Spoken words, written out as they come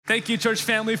Thank you, church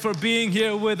family, for being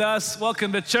here with us.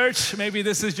 Welcome to church. Maybe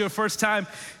this is your first time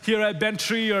here at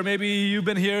Bentry, or maybe you've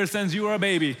been here since you were a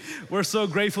baby. We're so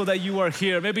grateful that you are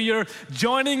here. Maybe you're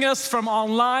joining us from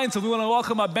online, so we want to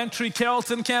welcome our Bentry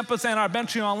Carrollton campus and our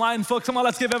Bentry online folks. Come on,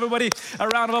 let's give everybody a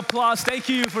round of applause. Thank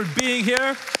you for being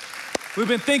here. We've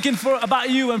been thinking about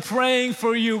you and praying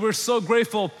for you. We're so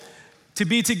grateful to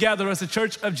be together as the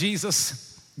Church of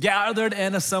Jesus, gathered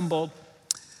and assembled.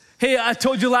 Hey, I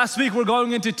told you last week we're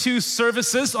going into 2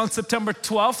 services on September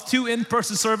 12th, 2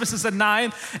 in-person services at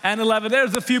 9 and 11.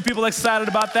 There's a few people excited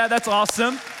about that. That's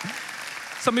awesome.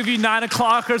 Some of you 9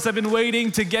 o'clockers have been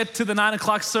waiting to get to the 9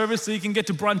 o'clock service so you can get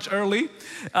to brunch early.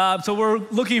 So we're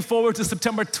looking forward to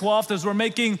September 12th as we're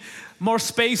making more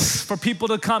space for people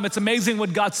to come. It's amazing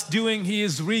what God's doing. He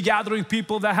is regathering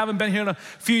people that haven't been here in a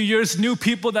few years, new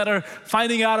people that are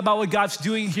finding out about what God's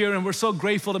doing here, and we're so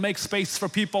grateful to make space for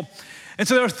people. And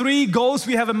so there are 3 goals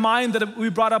we have in mind that we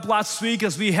brought up last week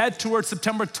as we head towards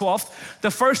September 12th.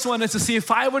 The first one is to see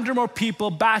 500 more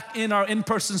people back in our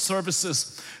in-person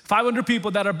services. 500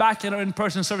 people that are back in our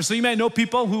in-person service. So you may know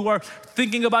people who are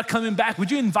thinking about coming back. Would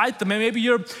you invite them? And maybe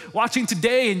you're watching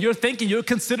today and you're thinking, you're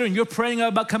considering, you're praying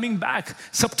about coming back.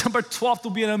 September 12th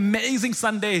will be an amazing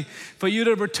Sunday for you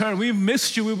to return. We've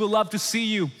missed you. We would love to see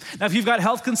you. Now, if you've got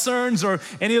health concerns or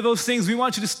any of those things, we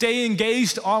want you to stay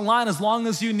engaged online as long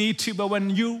as you need to. But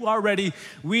when you are ready,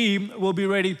 we will be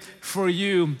ready for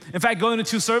you. In fact, going to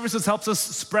 2 services helps us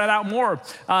spread out more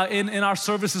in our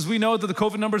services. We know that the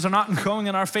COVID numbers are not going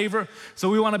in our favor. So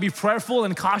we want to be prayerful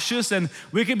and cautious, and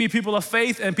we can be people of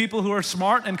faith and people who are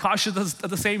smart and cautious at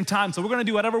the same time. So we're going to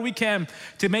do whatever we can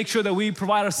to make sure that we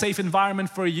provide a safe environment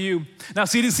for you. Now,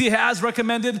 CDC has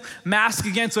recommended masks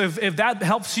again, so if that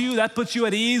helps you, that puts you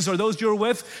at ease, or those you're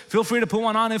with, feel free to put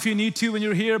one on if you need to when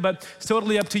you're here, but it's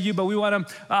totally up to you. But we want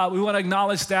to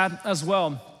acknowledge that as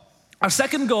well. Our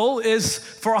second goal is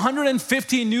for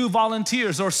 150 new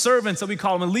volunteers, or servants that we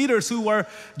call them, leaders who are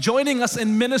joining us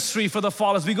in ministry for the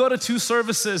fall. As we go to 2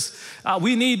 services,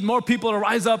 we need more people to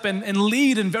rise up and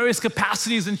lead in various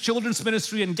capacities in children's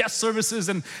ministry and guest services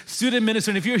and student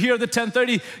ministry. And if you're here at the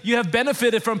 10:30, you have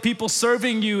benefited from people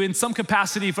serving you in some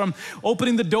capacity, from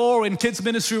opening the door in kids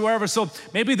ministry, wherever. So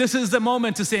maybe this is the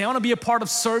moment to say, I want to be a part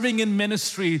of serving in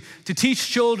ministry, to teach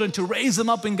children, to raise them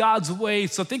up in God's way.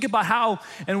 So think about how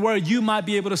and where you might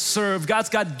be able to serve. God's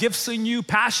got gifts in you,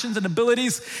 passions and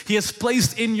abilities He has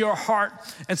placed in your heart.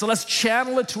 And so let's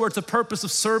channel it towards the purpose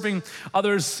of serving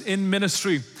others in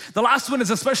ministry. The last one is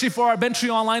especially for our Bentry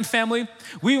Online family.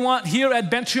 We want here at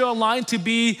Bentry Online to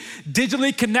be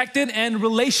digitally connected and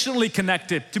relationally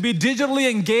connected, to be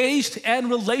digitally engaged and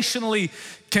relationally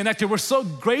connected. We're so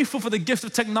grateful for the gift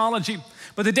of technology,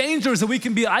 but the danger is that we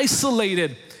can be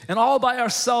isolated and all by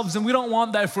ourselves, and we don't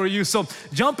want that for you. So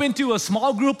jump into a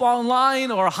small group online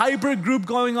or a hybrid group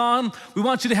going on. We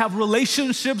want you to have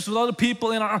relationships with other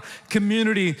people in our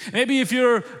community. Maybe if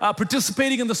you're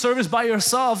participating in the service by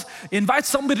yourself, invite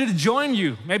somebody to join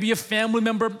you. Maybe a family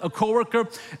member, a coworker,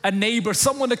 a neighbor,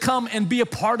 someone to come and be a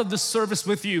part of the service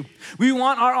with you. We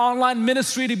want our online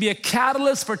ministry to be a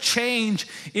catalyst for change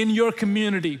in your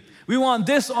community. We want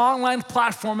this online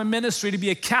platform and ministry to be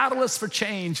a catalyst for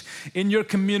change in your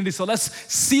community. So let's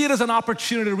see it as an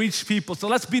opportunity to reach people. So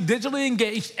let's be digitally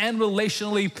engaged and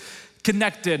relationally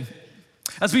connected.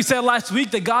 As we said last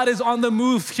week, that God is on the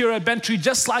move here at Bentry,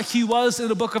 just like He was in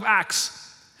the book of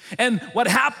Acts. And what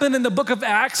happened in the book of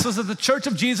Acts was that the Church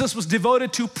of Jesus was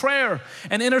devoted to prayer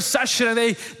and intercession, and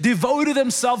they devoted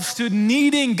themselves to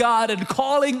needing God and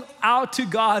calling out to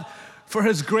God for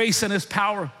His grace and His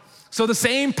power. So the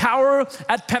same power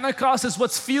at Pentecost is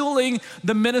what's fueling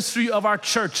the ministry of our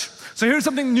church. So here's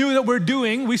something new that we're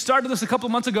doing. We started this a couple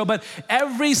of months ago, but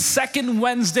every second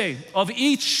Wednesday of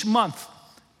each month,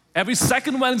 we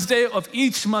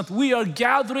are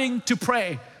gathering to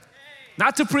pray.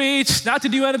 Not to preach, not to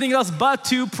do anything else, but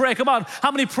to pray. Come on,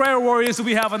 how many prayer warriors do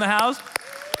we have in the house?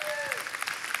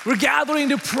 We're gathering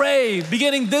to pray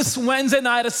beginning this Wednesday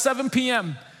night at 7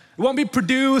 p.m. It won't be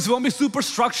produced, it won't be super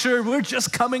structured. We're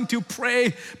just coming to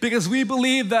pray because we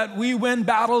believe that we win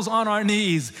battles on our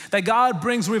knees, that God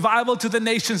brings revival to the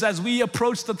nations as we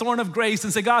approach the throne of grace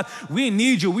and say, God, we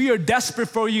need you. We are desperate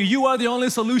for you. You are the only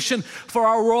solution for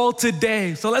our world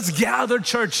today. So let's gather,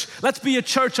 church. Let's be a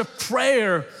church of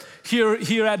prayer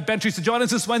here at Bentry. So join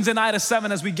us this Wednesday night at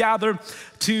 7 as we gather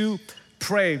to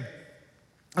pray.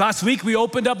 Last week, we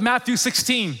opened up Matthew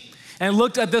 16. And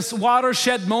looked at this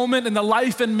watershed moment in the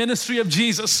life and ministry of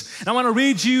Jesus. And I want to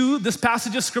read you this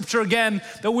passage of scripture again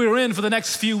that we're in for the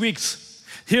next few weeks.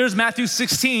 Here's Matthew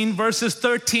 16, verses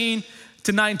 13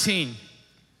 to 19.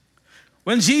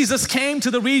 When Jesus came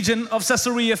to the region of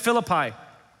Caesarea Philippi,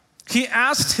 he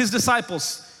asked his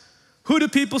disciples, "Who do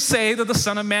people say that the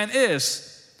Son of Man is?"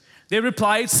 They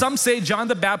replied, "Some say John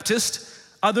the Baptist,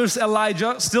 others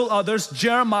Elijah, still others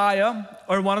Jeremiah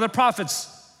or one of the prophets.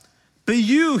 But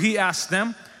you," he asked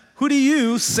them, "who do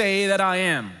you say that I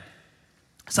am?"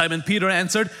 Simon Peter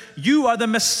answered, "You are the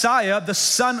Messiah, the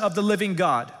Son of the living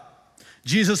God."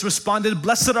 Jesus responded,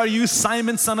 "Blessed are you,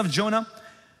 Simon, son of Jonah,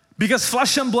 because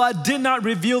flesh and blood did not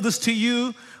reveal this to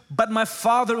you, but my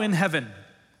Father in heaven.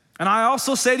 And I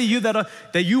also say to you that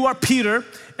you are Peter,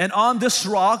 and on this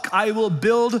rock I will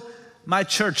build my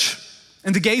church,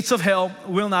 and the gates of hell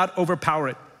will not overpower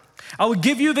it. I will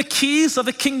give you the keys of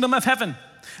the kingdom of heaven,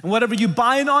 and whatever you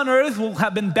bind on earth will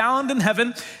have been bound in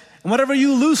heaven, and whatever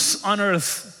you loose on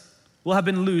earth will have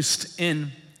been loosed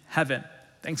in heaven."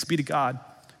 Thanks be to God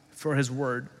for his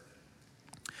word.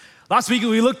 Last week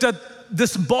we looked at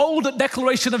this bold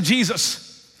declaration of Jesus,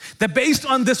 that based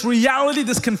on this reality,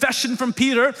 this confession from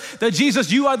Peter, that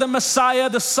Jesus, you are the Messiah,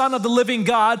 the Son of the living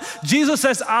God, Jesus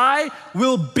says, "I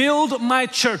will build my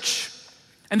church,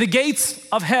 and the gates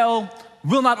of hell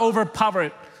will not overpower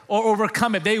it or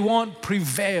overcome it. They won't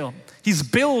prevail." He's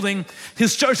building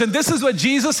his church, and this is what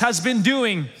Jesus has been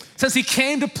doing since he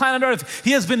came to planet Earth.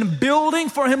 He has been building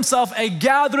for himself a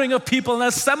gathering of people, an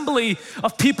assembly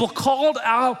of people called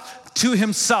out to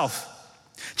himself.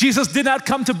 Jesus did not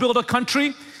come to build a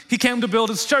country. He came to build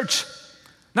his church.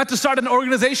 Not to start an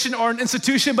organization or an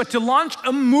institution, but to launch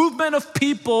a movement of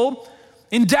people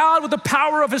endowed with the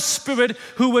power of his Spirit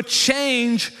who would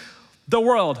change the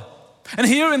world. And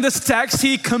here in this text,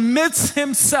 he commits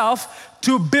himself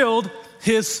to build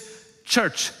his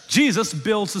church. Jesus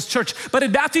builds his church. But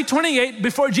in Matthew 28,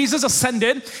 before Jesus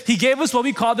ascended, he gave us what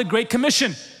we call the Great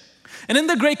Commission. And in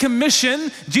the Great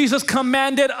Commission, Jesus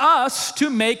commanded us to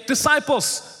make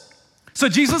disciples. So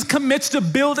Jesus commits to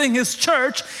building his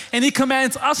church, and he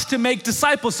commands us to make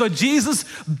disciples. So Jesus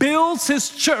builds his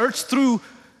church through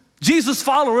Jesus'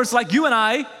 followers like you and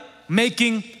I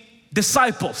making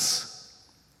disciples.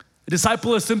 A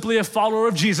disciple is simply a follower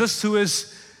of Jesus who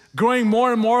is growing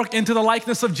more and more into the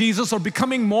likeness of Jesus or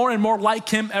becoming more and more like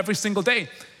him every single day.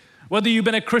 Whether you've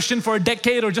been a Christian for a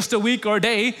decade or just a week or a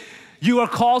day, you are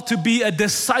called to be a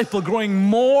disciple, growing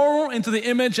more into the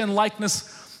image and likeness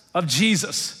of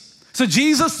Jesus. So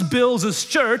Jesus builds his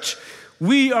church.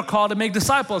 We are called to make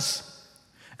disciples.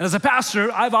 And as a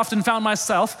pastor, I've often found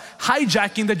myself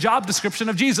hijacking the job description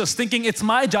of Jesus, thinking it's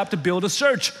my job to build a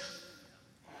church.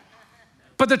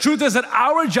 But the truth is that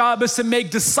our job is to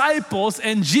make disciples,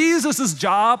 and Jesus'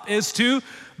 job is to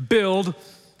build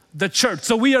the church.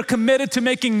 So we are committed to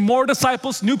making more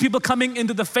disciples, new people coming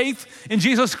into the faith in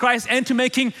Jesus Christ, and to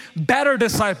making better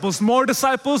disciples, more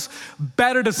disciples,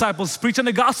 better disciples, preaching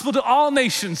the gospel to all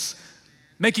nations,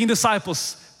 making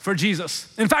disciples for Jesus.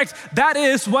 In fact, that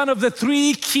is one of the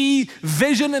 3 key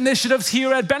vision initiatives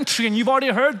here at Bentry, and you've already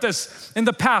heard this in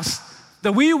the past,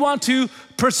 that we want to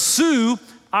pursue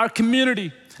our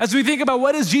community. As we think about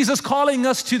what is Jesus calling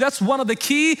us to, that's one of the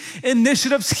key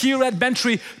initiatives here at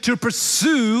Bentry, to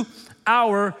pursue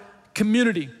our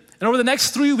community. And over the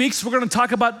next 3 weeks, we're gonna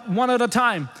talk about one at a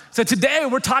time. So today,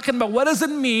 we're talking about what does it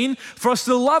mean for us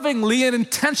to lovingly and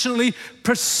intentionally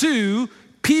pursue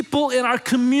people in our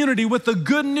community with the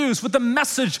good news, with the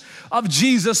message of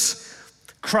Jesus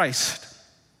Christ.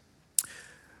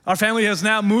 Our family has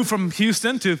now moved from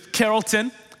Houston to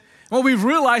Carrollton. What we've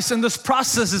realized in this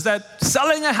process is that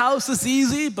selling a house is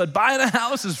easy, but buying a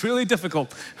house is really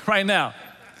difficult right now.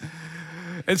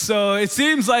 And so it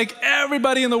seems like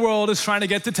everybody in the world is trying to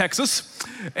get to Texas,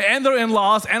 and their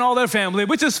in-laws and all their family,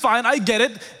 which is fine, I get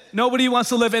it. Nobody wants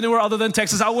to live anywhere other than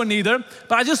Texas, I wouldn't either.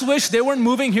 But I just wish they weren't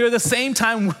moving here the same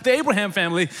time the Abraham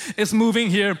family is moving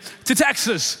here to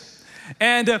Texas.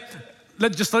 And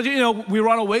just to let you know, we were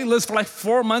on a wait list for like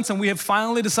 4 months, and we have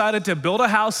finally decided to build a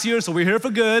house here, so we're here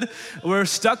for good. We're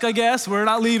stuck, I guess. We're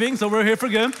not leaving, so we're here for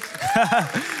good.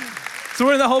 So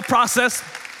we're in the whole process.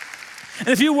 And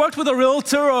if you worked with a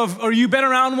realtor or you've been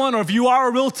around one, or if you are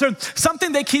a realtor,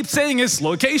 something they keep saying is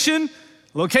location,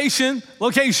 location,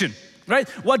 location, right?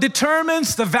 What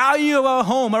determines the value of a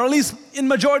home, or at least in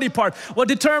majority part, what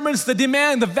determines the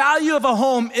demand, the value of a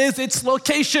home is its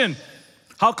location.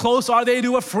 How close are they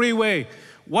to a freeway?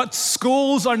 What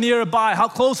schools are nearby? How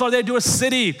close are they to a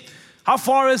city? How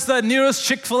far is the nearest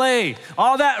Chick-fil-A?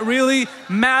 All that really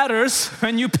matters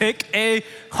when you pick a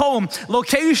home.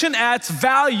 Location adds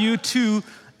value to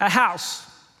a house.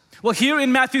 Well, here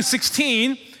in Matthew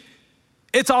 16,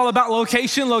 it's all about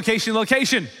location, location,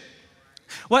 location.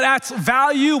 What adds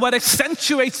value, what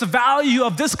accentuates the value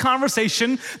of this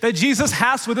conversation that Jesus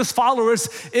has with his followers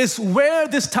is where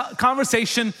this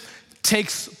conversation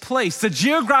takes place. The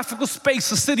geographical space,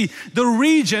 the city, the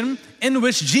region in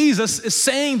which Jesus is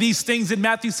saying these things in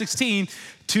Matthew 16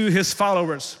 to his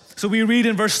followers. So we read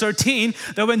in verse 13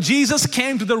 that when Jesus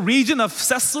came to the region of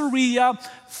Caesarea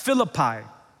Philippi,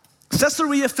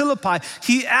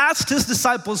 he asked his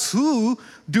disciples, "Who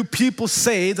do people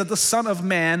say that the Son of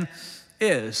Man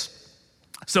is?"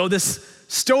 So this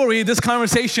story, this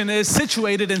conversation is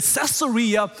situated in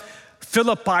Caesarea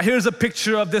Philippi. Here's a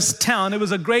picture of this town. It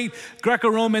was a great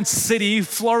Greco-Roman city,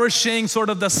 flourishing, sort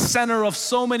of the center of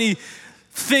so many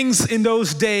things in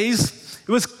those days.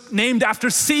 It was named after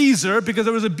Caesar because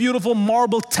there was a beautiful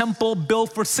marble temple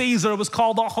built for Caesar. It was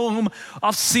called the home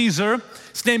of Caesar.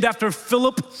 It's named after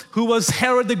Philip, who was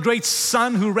Herod the Great's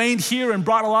son, who reigned here and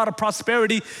brought a lot of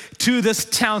prosperity to this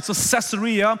town. So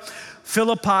Caesarea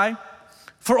Philippi.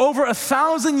 For over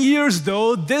 1,000 years,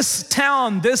 though, this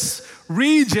town, this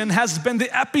region has been the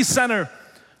epicenter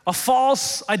of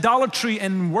false idolatry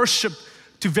and worship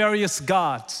to various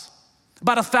gods.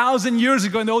 About 1,000 years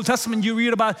ago in the Old Testament, you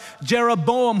read about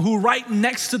Jeroboam, who right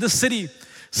next to the city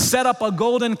set up a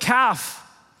golden calf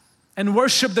and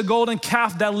worshiped the golden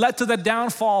calf that led to the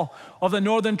downfall of the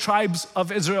northern tribes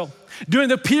of Israel. During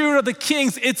the period of the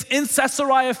kings, it's in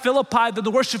Caesarea Philippi that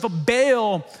the worship of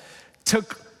Baal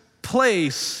took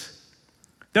place.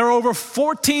 There are over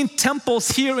 14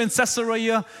 temples here in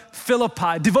Caesarea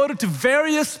Philippi devoted to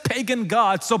various pagan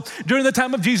gods. So during the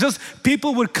time of Jesus,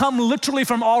 people would come literally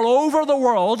from all over the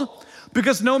world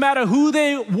because no matter who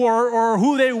they were or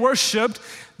who they worshiped,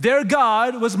 their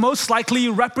God was most likely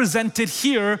represented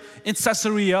here in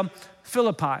Caesarea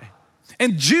Philippi.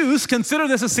 And Jews consider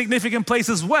this a significant place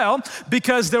as well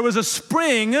because there was a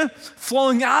spring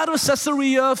flowing out of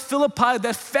Caesarea Philippi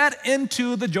that fed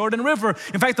into the Jordan River.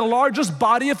 In fact, the largest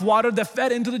body of water that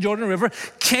fed into the Jordan River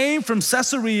came from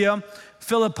Caesarea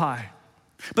Philippi.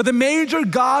 But the major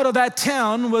god of that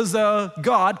town was a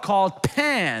god called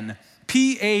Pan,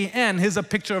 P-A-N. Here's a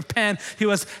picture of Pan. He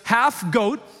was half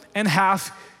goat and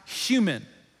half human.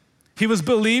 He was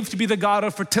believed to be the god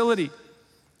of fertility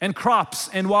and crops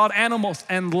and wild animals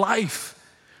and life.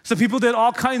 So people did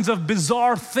all kinds of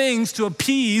bizarre things to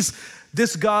appease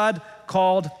this god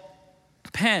called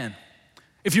Pan.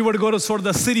 If you were to go to sort of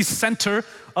the city center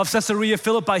of Caesarea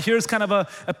Philippi, here's kind of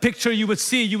a picture you would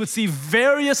see. You would see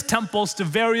various temples to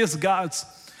various gods.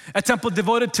 A temple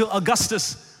devoted to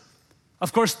Augustus.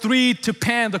 Of course, 3 to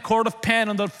Pan, the court of Pan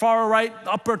on the far right,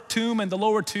 the upper tomb and the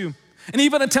lower tomb. And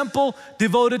even a temple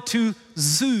devoted to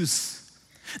Zeus.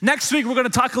 Next week, we're going to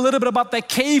talk a little bit about that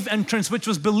cave entrance, which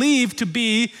was believed to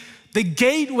be the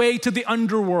gateway to the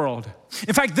underworld.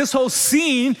 In fact, this whole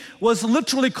scene was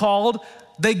literally called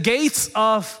the gates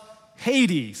of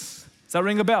Hades. Does that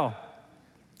ring a bell?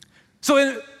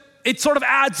 So it sort of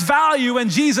adds value when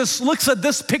Jesus looks at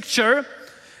this picture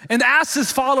and asks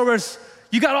his followers,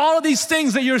 "You got all of these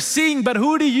things that you're seeing, but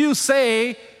who do you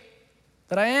say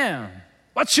that I am?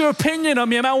 What's your opinion of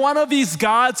me? Am I one of these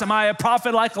gods? Am I a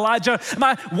prophet like Elijah? Am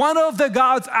I one of the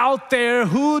gods out there?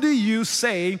 Who do you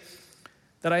say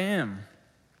that I am?"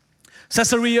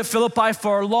 Caesarea Philippi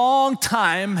for a long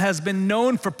time has been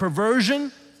known for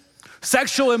perversion,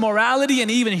 sexual immorality,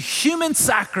 and even human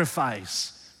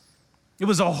sacrifice. It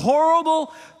was a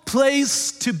horrible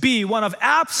place to be, one of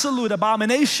absolute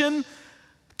abomination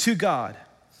to God.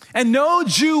 And no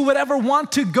Jew would ever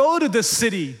want to go to this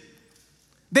city.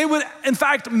 They would, in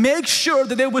fact, make sure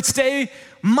that they would stay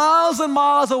miles and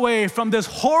miles away from this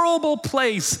horrible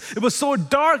place. It was so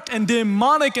dark and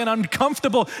demonic and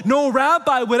uncomfortable. No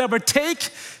rabbi would ever take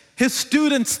his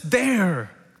students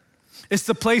there. It's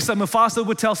the place that Mufasa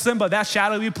would tell Simba, that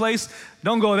shadowy place,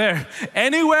 don't go there.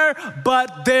 Anywhere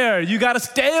but there. You got to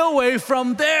stay away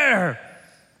from there.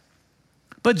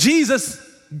 But Jesus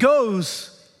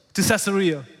goes to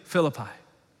Caesarea Philippi.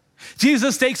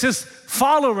 Jesus takes his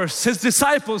followers, his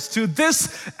disciples, to this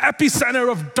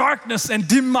epicenter of darkness and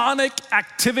demonic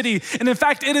activity. And in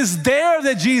fact, it is there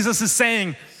that Jesus is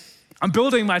saying, "I'm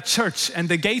building my church, and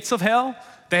the gates of hell,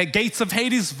 the gates of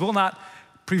Hades will not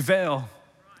prevail."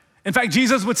 In fact,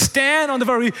 Jesus would stand on the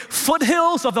very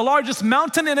foothills of the largest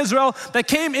mountain in Israel that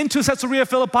came into Caesarea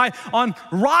Philippi on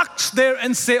rocks there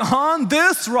and say, "On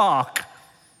this rock,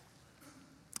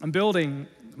 I'm building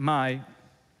my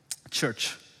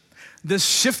church." This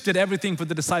shifted everything for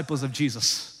the disciples of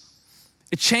Jesus.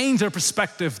 It changed their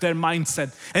perspective, their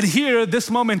mindset. And here,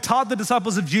 this moment taught the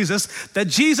disciples of Jesus that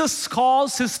Jesus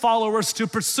calls his followers to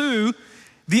pursue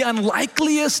the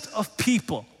unlikeliest of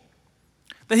people.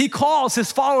 That he calls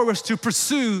his followers to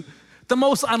pursue the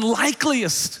most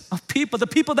unlikeliest of people, the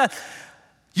people that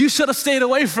you should have stayed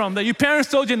away from, that your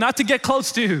parents told you not to get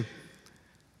close to.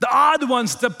 The odd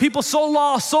ones, the people so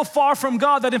lost, so far from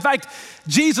God that in fact,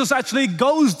 Jesus actually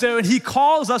goes there and he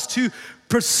calls us to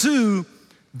pursue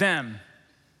them.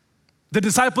 The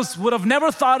disciples would have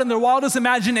never thought in their wildest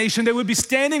imagination they would be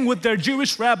standing with their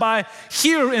Jewish rabbi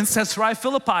here in Caesarea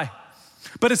Philippi.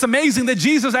 But it's amazing that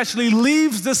Jesus actually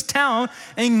leaves this town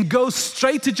and goes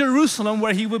straight to Jerusalem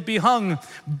where he would be hung,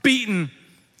 beaten,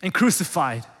 and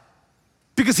crucified.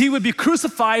 Because he would be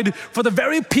crucified for the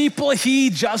very people he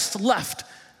just left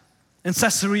in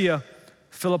Caesarea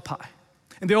Philippi.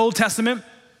 In the Old Testament,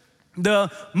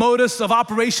 the modus of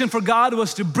operation for God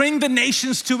was to bring the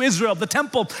nations to Israel, the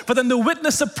temple, for them to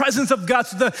witness the presence of God.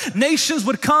 So the nations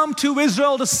would come to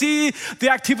Israel to see the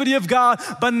activity of God.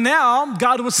 But now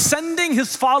God was sending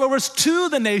his followers to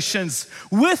the nations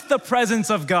with the presence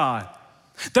of God.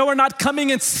 They were not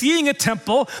coming and seeing a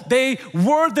temple. They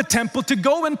were the temple to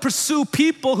go and pursue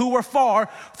people who were far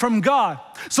from God.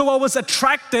 So what was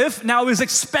attractive now is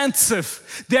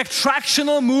expensive. The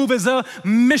attractional move is a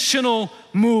missional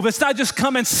move. It's not just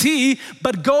come and see,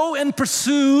 but go and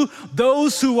pursue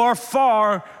those who are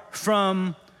far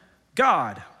from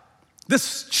God.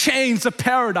 This changed the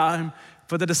paradigm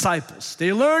for the disciples.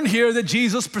 They learned here that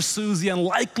Jesus pursues the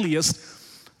unlikeliest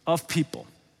of people.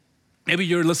 Maybe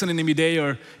you're listening to me today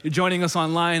or you're joining us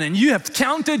online and you have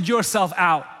counted yourself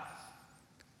out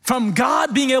from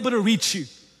God being able to reach you.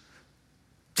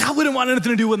 God wouldn't want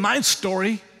anything to do with my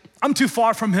story. I'm too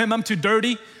far from him. I'm too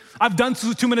dirty. I've done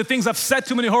too many things. I've said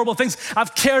too many horrible things.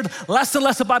 I've cared less and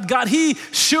less about God. He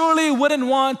surely wouldn't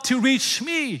want to reach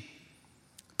me.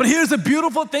 But here's the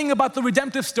beautiful thing about the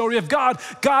redemptive story of God.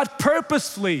 God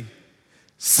purposefully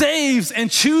saves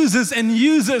and chooses and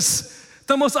uses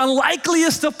the most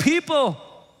unlikeliest of people.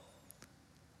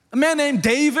 A man named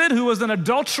David, who was an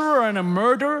adulterer and a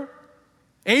murderer.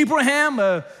 Abraham,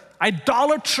 an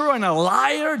idolater and a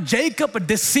liar. Jacob, a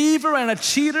deceiver and a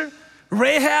cheater.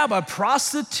 Rahab, a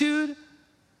prostitute.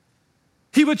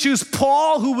 He would choose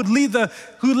Paul, who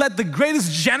led the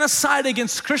greatest genocide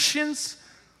against Christians.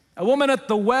 A woman at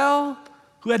the well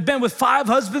who had been with 5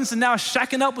 husbands and now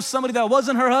shacking up with somebody that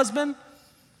wasn't her husband.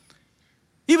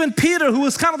 Even Peter, who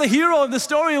was kind of the hero of the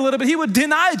story a little bit, he would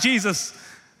deny Jesus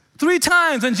 3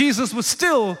 times and Jesus would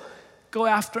still go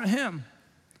after him.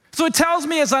 So it tells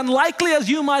me, as unlikely as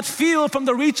you might feel from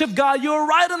the reach of God, you're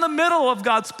right in the middle of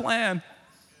God's plan.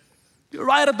 You're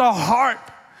right at the heart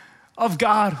of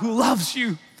God, who loves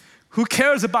you, who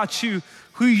cares about you,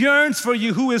 who yearns for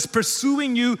you, who is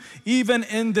pursuing you even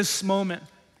in this moment.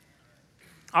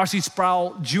 R.C.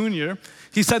 Sproul Jr.,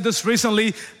 he said this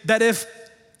recently, that if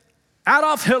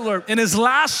Adolf Hitler in his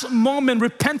last moment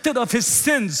repented of his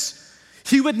sins,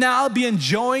 he would now be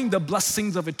enjoying the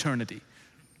blessings of eternity.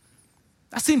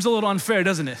 That seems a little unfair,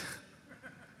 doesn't it?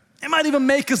 It might even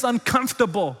make us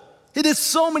uncomfortable. He did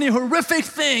so many horrific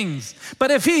things, but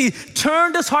if he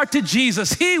turned his heart to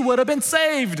Jesus, he would have been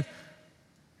saved.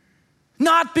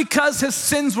 Not because his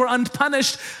sins were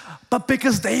unpunished, but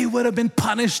because they would have been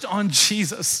punished on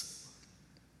Jesus.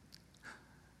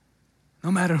 No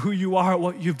matter who you are,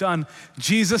 what you've done,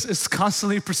 Jesus is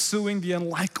constantly pursuing the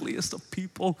unlikeliest of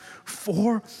people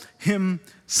for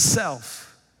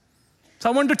himself. So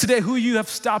I wonder today who you have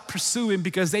stopped pursuing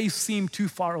because they seem too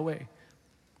far away.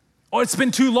 Or it's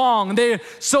been too long and they're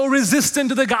so resistant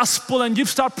to the gospel and you've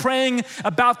stopped praying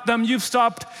about them. You've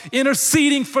stopped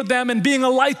interceding for them and being a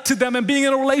light to them and being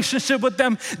in a relationship with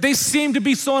them. They seem to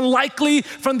be so unlikely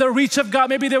from the reach of God.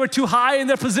 Maybe they were too high in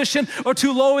their position or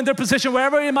too low in their position,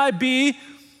 wherever it might be,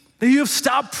 that you've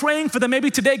stopped praying for them.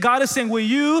 Maybe today God is saying, will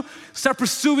you start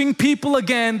pursuing people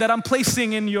again that I'm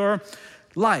placing in your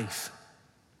life?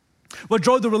 What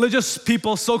drove the religious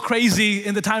people so crazy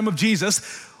in the time of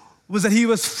Jesus was that he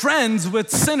was friends with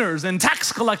sinners and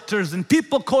tax collectors and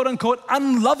people, quote unquote,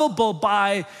 unlovable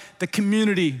by the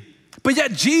community. But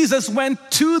yet Jesus went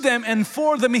to them and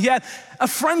for them. He had a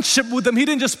friendship with them. He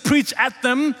didn't just preach at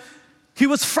them. He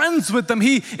was friends with them.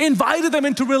 He invited them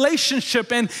into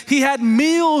relationship and he had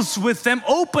meals with them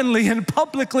openly and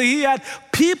publicly. He had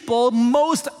people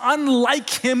most unlike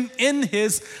him in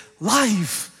his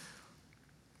life.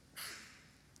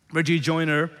 Reggie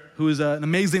Joyner, who is an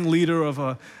amazing leader of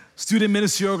a student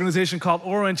ministry organization called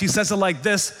Orange, he says it like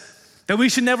this, that we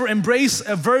should never embrace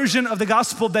a version of the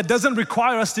gospel that doesn't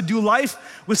require us to do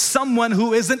life with someone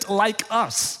who isn't like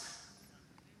us.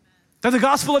 That the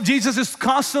gospel of Jesus is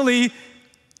constantly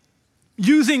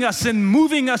using us and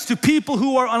moving us to people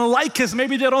who are unlike us.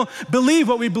 Maybe they don't believe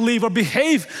what we believe or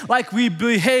behave like we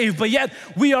behave, but yet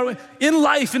we are in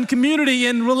life, in community,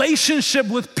 in relationship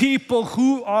with people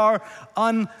who are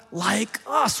unlike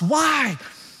us. Why?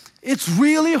 It's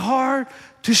really hard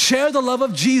to share the love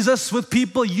of Jesus with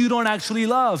people you don't actually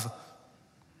love,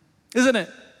 isn't it?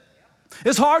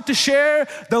 It's hard to share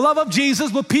the love of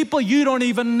Jesus with people you don't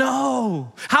even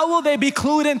know. How will they be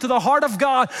clued into the heart of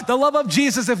God, the love of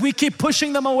Jesus, if we keep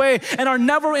pushing them away and are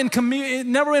never in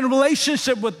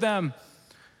relationship with them?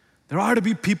 There are to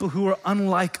be people who are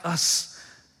unlike us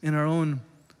in our own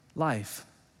life.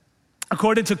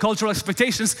 According to cultural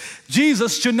expectations,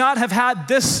 Jesus should not have had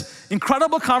this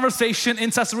incredible conversation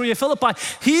in Caesarea Philippi.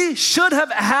 He should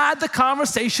have had the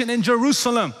conversation in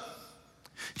Jerusalem.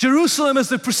 Jerusalem is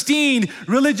the pristine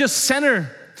religious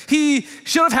center. He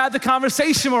should have had the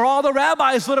conversation where all the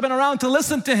rabbis would have been around to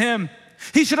listen to him.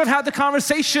 He should have had the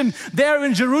conversation there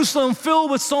in Jerusalem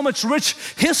filled with so much rich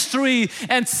history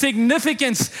and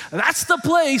significance. That's the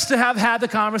place to have had the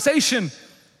conversation.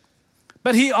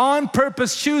 But he on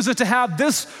purpose chooses to have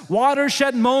this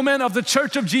watershed moment of the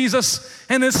church of Jesus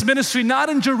and his ministry, not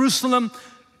in Jerusalem,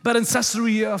 but in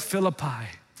Caesarea Philippi.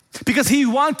 Because he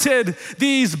wanted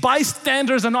these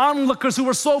bystanders and onlookers who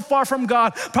were so far from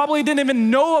God, probably didn't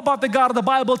even know about the God of the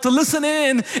Bible, to listen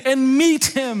in and meet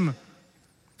him,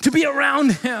 to be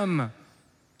around him.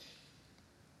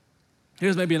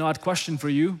 Here's maybe an odd question for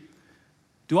you.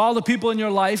 Do all the people in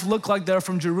your life look like they're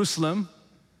from Jerusalem?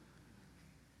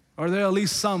 Or are there at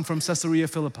least some from Caesarea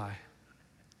Philippi? Are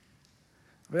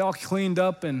they all cleaned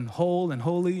up and whole and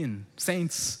holy and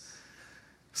saints,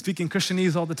 speaking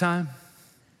Christianese all the time?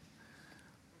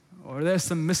 Or are there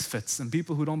some misfits and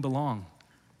people who don't belong,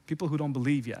 people who don't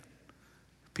believe yet,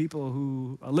 people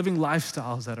who are living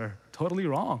lifestyles that are totally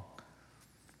wrong?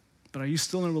 But are you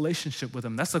still in a relationship with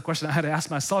them? That's the question I had to ask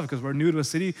myself because we're new to a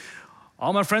city.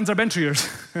 All my friends are Bentriers,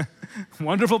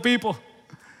 wonderful people.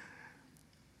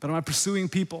 But am I pursuing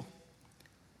people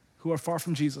who are far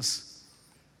from Jesus,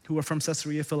 who are from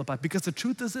Caesarea Philippi? Because the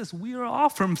truth is this, we are all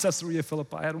from Caesarea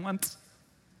Philippi at once.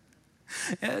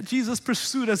 And Jesus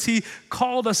pursued us. He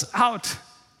called us out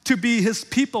to be his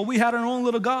people. We had our own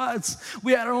little gods.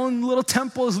 We had our own little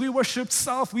temples. We worshiped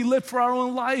self. We lived for our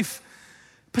own life.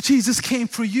 But Jesus came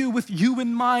for you with you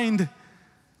in mind.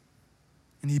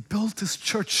 And he built his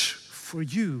church for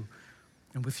you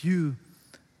and with you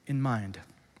in mind.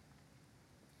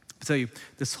 I tell you,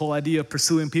 this whole idea of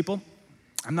pursuing people,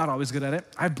 I'm not always good at it.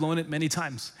 I've blown it many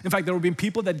times. In fact, there have been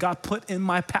people that God put in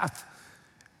my path,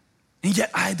 and yet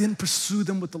I didn't pursue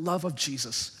them with the love of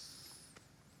Jesus.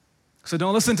 So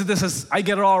don't listen to this as I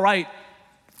get it all right.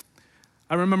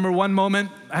 I remember one moment,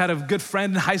 I had a good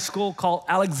friend in high school called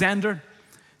Alexander.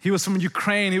 He was from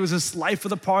Ukraine. He was this life of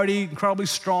the party, incredibly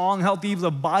strong, healthy. He was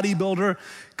a bodybuilder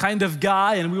kind of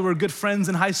guy, and we were good friends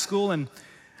in high school. And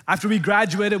after we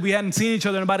graduated, we hadn't seen each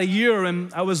other in about a year,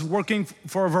 and I was working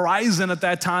for Verizon at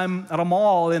that time at a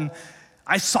mall, and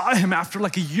I saw him after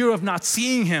like a year of not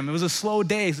seeing him. It was a slow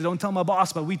day, so don't tell my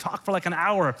boss, but we talked for like an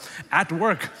hour at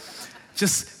work,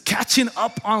 just catching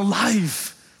up on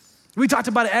life. We talked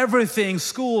about everything,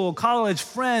 school, college,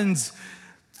 friends,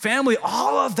 family,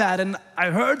 all of that, and I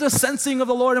heard the sensing of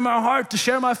the Lord in my heart to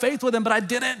share my faith with him, but I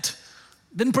didn't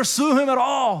pursue him at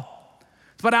all.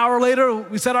 About an hour later,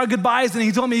 we said our goodbyes, and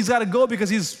he told me he's got to go because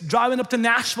he's driving up to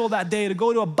Nashville that day to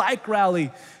go to a bike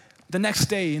rally the next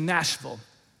day in Nashville.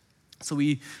 So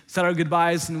we said our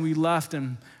goodbyes and we left,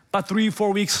 and about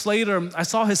 3-4 weeks later, I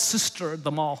saw his sister at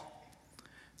the mall.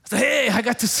 I said, hey, I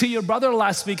got to see your brother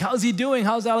last week. How's he doing?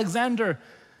 How's Alexander?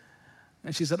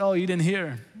 And she said, oh, you didn't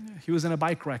hear. He was in a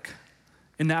bike wreck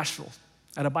in Nashville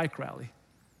at a bike rally,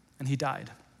 and he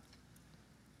died.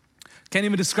 Can't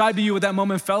even describe to you what that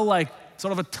moment felt like,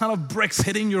 sort of a ton of bricks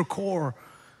hitting your core.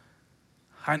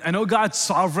 I know God's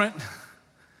sovereign,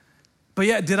 but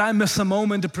yet did I miss a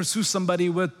moment to pursue somebody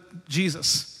with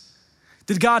Jesus?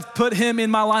 Did God put him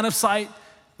in my line of sight,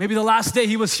 maybe the last day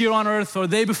he was here on earth or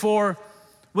the day before,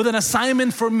 with an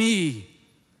assignment for me?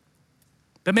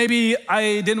 That maybe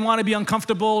I didn't want to be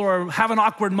uncomfortable or have an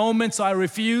awkward moment, so I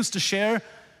refused to share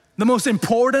the most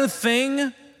important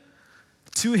thing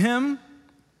to him.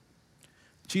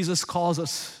 Jesus calls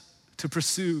us to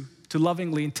pursue, to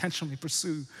lovingly, intentionally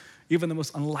pursue even the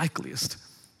most unlikeliest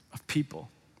of people.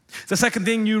 The second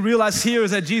thing you realize here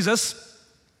is that Jesus,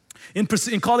 in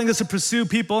calling us to pursue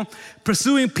people,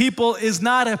 pursuing people is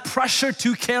not a pressure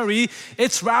to carry,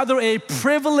 it's rather a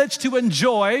privilege to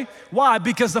enjoy. Why?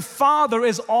 Because the Father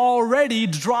is already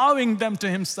drawing them to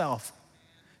himself.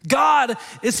 God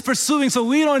is pursuing, so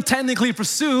we don't technically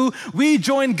pursue, we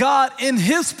join God in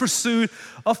his pursuit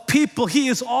of people. He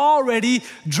is already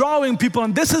drawing people,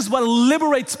 and this is what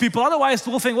liberates people. Otherwise,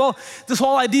 we'll think, well, this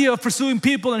whole idea of pursuing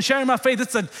people and sharing my faith,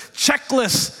 it's a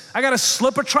checklist. I gotta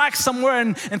slip a track somewhere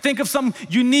and think of some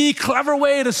unique, clever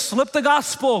way to slip the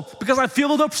gospel because I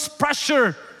feel the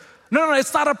pressure. No,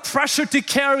 it's not a pressure to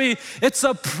carry. It's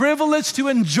a privilege to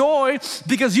enjoy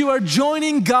because you are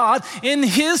joining God in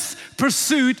his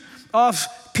pursuit of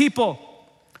people.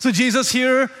 So Jesus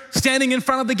here, standing in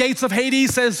front of the gates of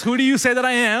Hades, says, "Who do you say that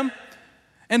I am?"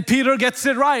 And Peter gets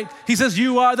it right. He says,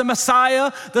 "You are the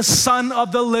Messiah, the Son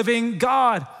of the living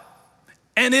God."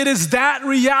 And it is that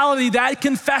reality, that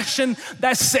confession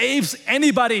that saves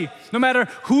anybody, no matter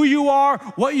who you are,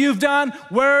 what you've done,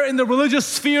 where in the religious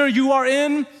sphere you are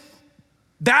in.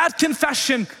 That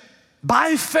confession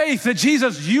by faith that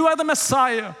Jesus, you are the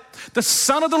Messiah, the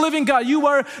Son of the living God. You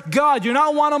are God. You're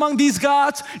not one among these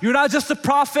gods. You're not just a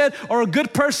prophet or a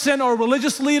good person or a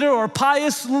religious leader or a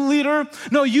pious leader.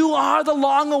 No, you are the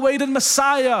long-awaited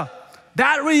Messiah.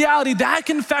 That reality, that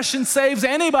confession saves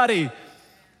anybody.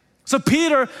 So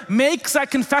Peter makes that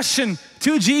confession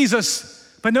to Jesus.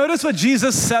 But notice what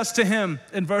Jesus says to him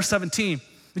in verse 17.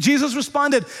 Jesus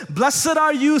responded, "Blessed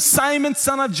are you, Simon,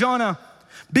 son of Jonah,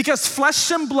 because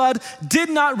flesh and blood did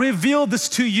not reveal this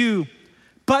to you,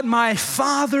 but my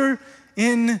Father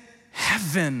in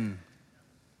heaven."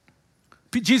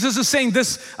 Jesus is saying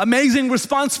this amazing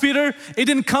response, Peter, it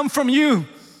didn't come from you.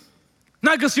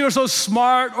 Not because you're so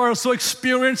smart or so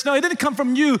experienced. No, it didn't come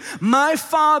from you. My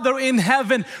Father in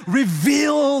heaven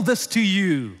revealed this to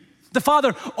you. The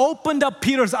Father opened up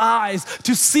Peter's eyes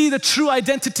to see the true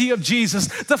identity of Jesus.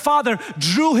 The Father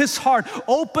drew his heart,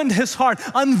 opened his heart,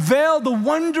 unveiled the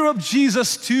wonder of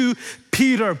Jesus to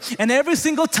Peter. And every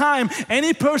single time,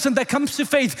 any person that comes to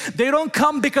faith, they don't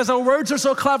come because our words are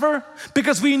so clever,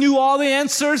 because we knew all the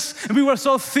answers and we were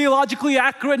so theologically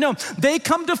accurate. No, they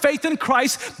come to faith in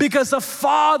Christ because the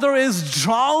Father is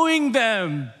drawing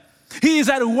them. He is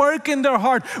at work in their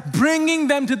heart, bringing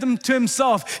them to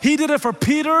himself. He did it for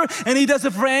Peter, and he does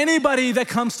it for anybody that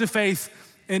comes to faith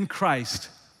in Christ.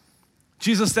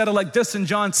 Jesus said it like this in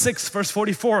John 6, verse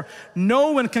 44,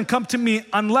 "No one can come to me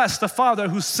unless the Father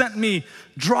who sent me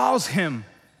draws him,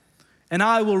 and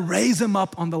I will raise him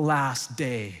up on the last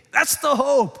day." That's the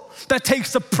hope that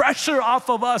takes the pressure off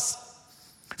of us.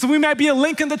 So we might be a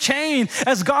link in the chain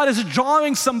as God is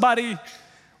drawing somebody.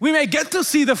 We may get to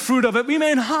see the fruit of it, we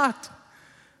may not.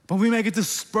 But we may get to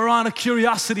spur on a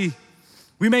curiosity.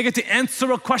 We may get to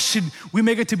answer a question. We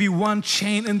may get to be one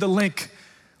chain in the link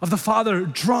of the Father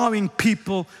drawing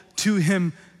people to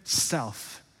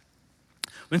himself.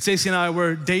 When Stacey and I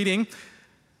were dating,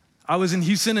 I was in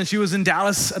Houston and she was in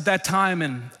Dallas at that time,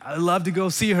 and I loved to go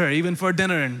see her, even for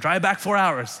dinner, and drive back 4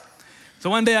 hours. So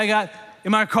one day I got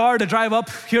in my car to drive up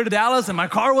here to Dallas, and my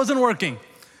car wasn't working.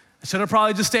 I should have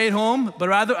probably just stayed home, but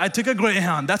rather I took a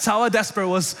Greyhound. That's how desperate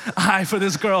was I for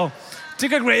this girl.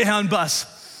 Took a Greyhound bus.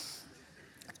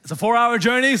 It's a 4-hour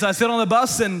journey, so I sit on the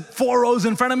bus, and 4 rows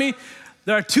in front of me,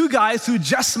 there are 2 guys who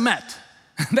just met.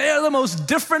 They are the most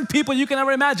different people you can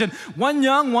ever imagine. One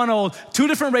young, one old, 2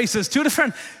 different races, 2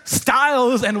 different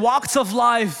styles and walks of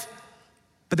life,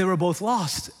 but they were both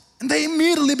lost. And they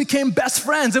immediately became best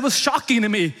friends. It was shocking to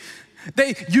me.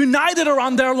 They united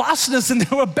around their lostness, and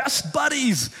they were best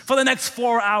buddies for the next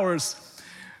 4 hours.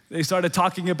 They started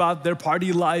talking about their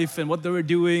party life and what they were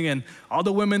doing and all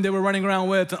the women they were running around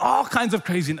with and all kinds of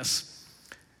craziness.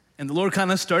 And the Lord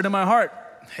kind of stirred in my heart,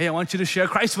 "Hey, I want you to share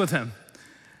Christ with him."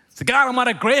 I said, "God, I'm on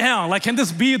a Greyhound. Like, can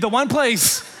this be the one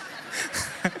place?"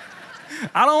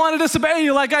 I don't want to disobey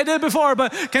you like I did before,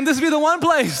 but can this be the one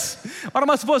place? What am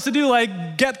I supposed to do?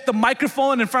 Like, get the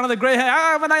microphone in front of the Greyhound?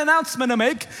 I have an announcement to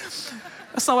make.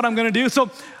 That's not what I'm going to do. So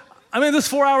I'm in this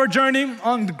 4-hour journey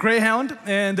on the Greyhound,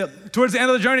 and towards the end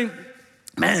of the journey,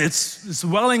 man, it's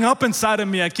welling up inside of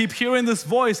me. I keep hearing this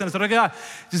voice, and I said, "Okay, God,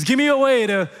 just give me a way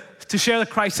to share the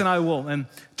Christ, and I will." And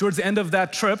towards the end of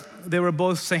that trip, they were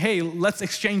both saying, "Hey, let's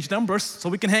exchange numbers so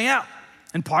we can hang out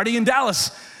and party in Dallas."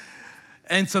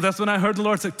 And so that's when I heard the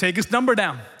Lord say, "Take his number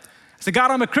down." I said,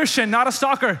 "God, I'm a Christian, not a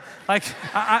stalker. Like,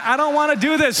 I don't want to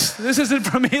do this. This isn't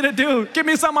for me to do. Give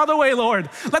me some other way, Lord.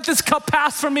 Let this cup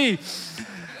pass from me."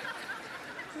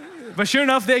 But sure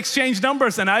enough, they exchanged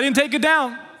numbers, and I didn't take it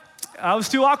down. I was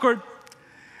too awkward.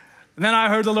 And then I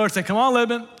heard the Lord say, "Come on,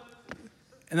 Libin."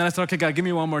 And then I said, "Okay, God, give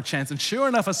me one more chance." And sure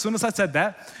enough, as soon as I said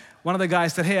that, one of the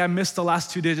guys said, "Hey, I missed the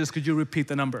last 2 digits. Could you repeat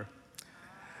the number?"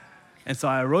 And so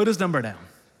I wrote his number down.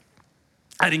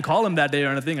 I didn't call him that day or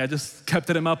anything. I just kept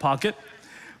it in my pocket,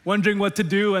 wondering what to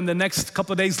do. And the next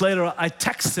couple of days later, I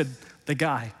texted the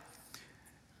guy.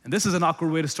 And this is an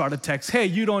awkward way to start a text. "Hey,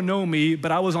 you don't know me,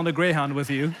 but I was on the Greyhound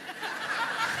with you."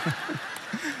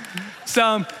 So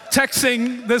I'm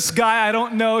texting this guy I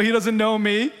don't know. He doesn't know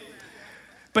me.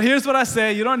 But here's what I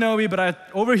say. "You don't know me, but I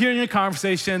overhearing your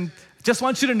conversation. Just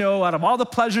want you to know, out of all the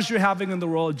pleasures you're having in the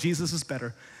world, Jesus is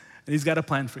better. And he's got a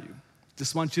plan for you.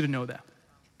 Just want you to know that."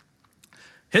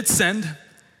 hit send.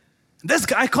 This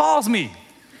guy calls me.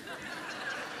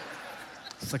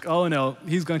 It's like, oh no,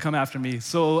 he's gonna come after me.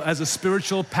 So as a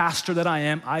spiritual pastor that I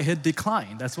am, I hit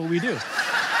decline. That's what we do.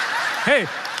 Hey,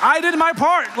 I did my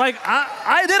part. Like,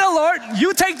 I did it, Lord.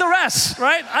 You take the rest,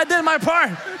 right? I did my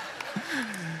part.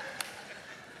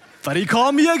 But he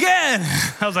called me again.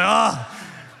 I was like, oh.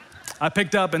 I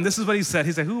picked up, and this is what he said.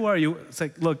 He said, who are you? It's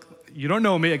like, look, you don't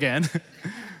know me again.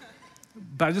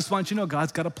 But I just want you to know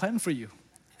God's got a plan for you.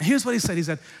 And here's what he said. He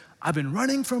said, I've been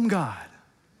running from God.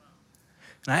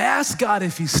 And I asked God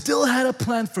if he still had a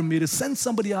plan for me to send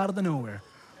somebody out of the nowhere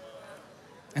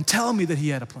and tell me that he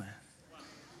had a plan.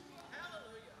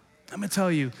 I'm gonna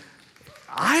tell you,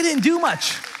 I didn't do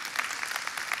much.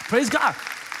 Praise God.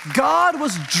 God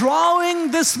was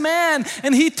drawing this man,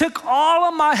 and he took all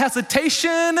of my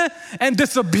hesitation and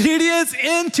disobedience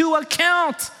into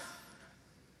account.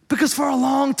 Because for a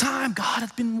long time, God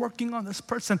had been working on this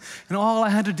person, and all I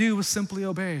had to do was simply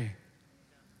obey.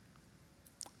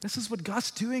 This is what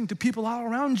God's doing to people all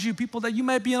around you, people that you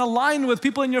might be in a line with,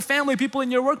 people in your family, people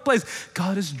in your workplace.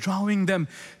 God is drawing them.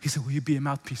 He said, will you be a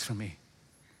mouthpiece for me?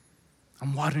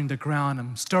 I'm watering the ground.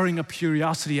 I'm stirring up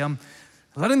curiosity. I'm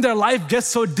letting their life get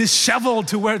so disheveled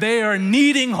to where they are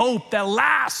needing hope that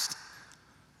lasts.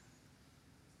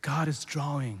 God is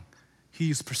drawing.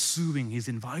 He is pursuing. He's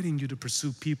inviting you to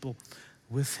pursue people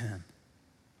with him.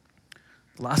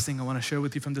 The last thing I want to share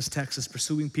with you from this text is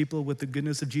pursuing people with the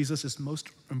goodness of Jesus is most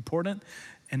important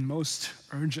and most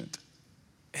urgent.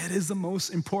 It is the most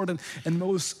important and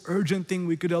most urgent thing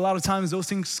we could do. A lot of times those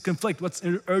things conflict. What's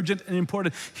urgent and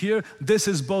important? Here, this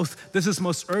is both. This is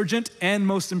most urgent and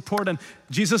most important.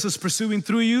 Jesus is pursuing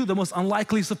through you the most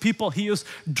unlikeliest of people. He is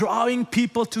drawing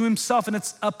people to himself, and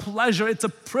it's a pleasure, it's a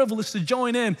privilege to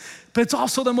join in, but it's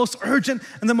also the most urgent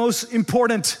and the most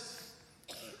important.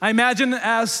 I imagine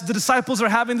as the disciples are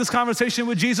having this conversation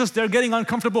with Jesus, they're getting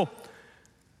uncomfortable.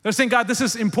 They're saying, God, this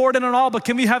is important and all, but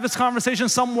can we have this conversation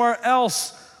somewhere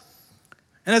else?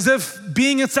 And as if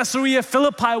being in Caesarea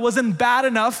Philippi wasn't bad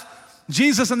enough,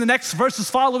 Jesus in the next verses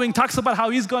following talks about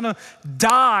how he's gonna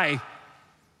die,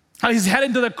 how he's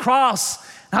heading to the cross,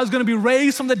 how he's gonna be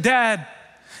raised from the dead.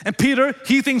 And Peter,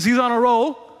 he thinks he's on a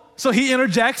roll, so he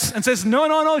interjects and says,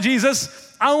 no,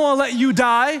 Jesus, I won't let you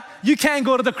die. You can't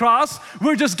go to the cross.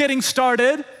 We're just getting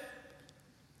started.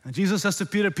 And Jesus says to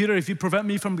Peter, Peter, if you prevent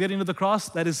me from getting to the cross,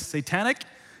 that is satanic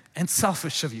and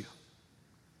selfish of you.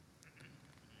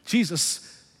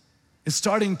 Jesus is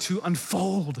starting to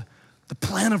unfold the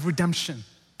plan of redemption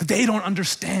that they don't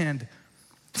understand.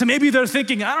 So maybe they're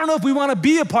thinking, I don't know if we want to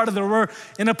be a part of it. We're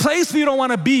in a place we don't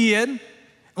want to be in, and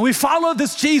we follow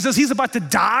this Jesus. He's about to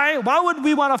die. Why would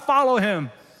we want to follow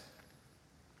him?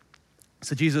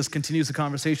 So Jesus continues the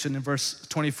conversation in verse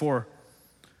 24.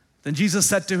 Then Jesus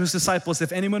said to his disciples,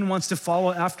 if anyone wants to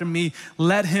follow after me,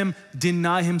 let him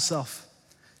deny himself,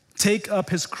 take up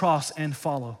his cross and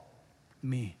follow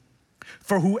me.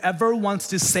 For whoever wants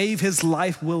to save his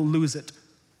life will lose it.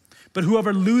 But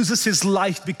whoever loses his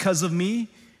life because of me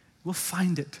will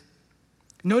find it.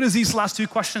 Notice these last two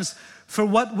questions. For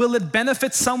what will it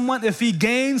benefit someone if he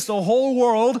gains the whole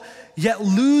world yet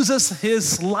loses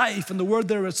his life? And the word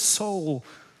there is soul.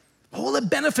 What will it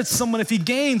benefit someone if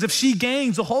she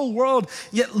gains the whole world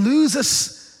yet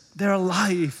loses their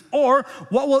life? Or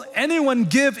what will anyone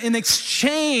give in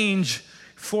exchange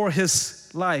for his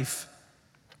life?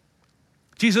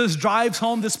 Jesus drives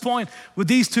home this point with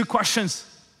these two questions.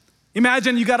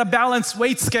 Imagine you got a balanced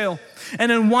weight scale,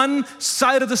 and in one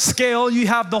side of the scale you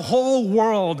have the whole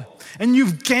world, and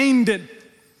you've gained it.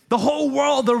 The whole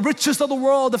world, the richest of the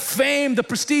world, the fame, the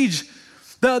prestige,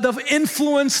 the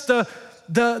influence, the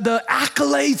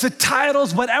accolades, the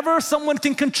titles, whatever someone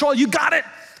can control, you got it.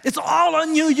 It's all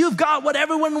on you. You've got what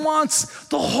everyone wants.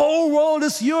 The whole world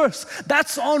is yours.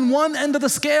 That's on one end of the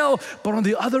scale, but on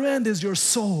the other end is your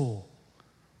soul.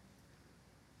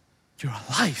 Your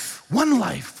life,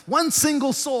 one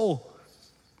single soul.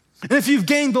 And if you've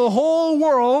gained the whole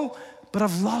world, but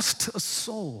have lost a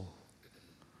soul,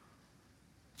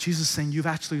 Jesus is saying you've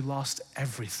actually lost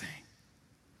everything.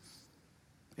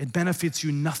 It benefits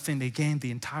you nothing to gain the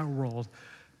entire world,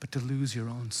 but to lose your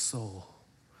own soul.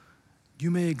 You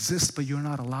may exist, but you're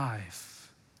not alive.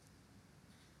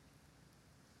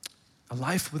 A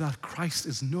life without Christ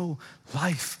is no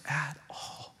life at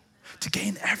all. To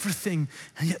gain everything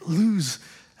and yet lose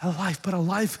a life. But a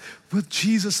life with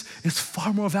Jesus is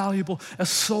far more valuable. A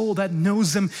soul that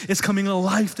knows him, is coming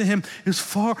alive to him, is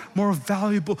far more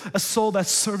valuable. A soul that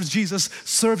serves Jesus,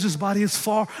 serves his body, is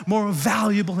far more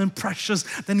valuable and precious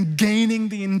than gaining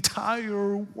the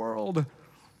entire world.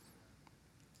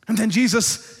 And then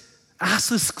Jesus asks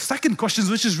this second question,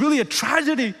 which is really a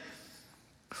tragedy.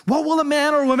 What will a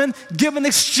man or woman give in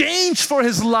exchange for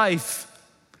his life?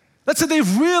 Let's say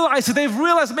they've realized it. They've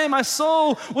realized, man, my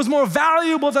soul was more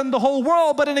valuable than the whole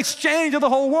world, but in exchange of the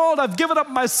whole world, I've given up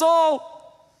my soul.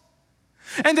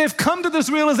 And they've come to this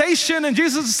realization, and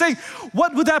Jesus is saying,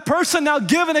 what would that person now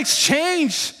give in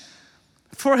exchange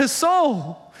for his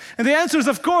soul? And the answer is,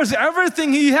 of course,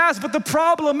 everything he has, but the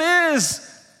problem is,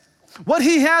 what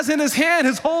he has in his hand,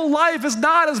 his whole life, is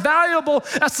not as valuable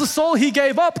as the soul he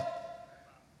gave up.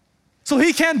 So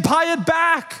he can't buy it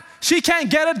back. She can't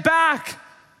get it back.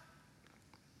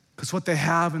 Because what they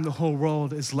have in the whole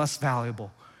world is less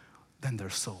valuable than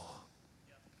their soul.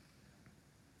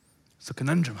 It's a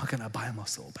conundrum. How can I buy my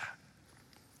soul back?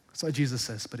 That's why Jesus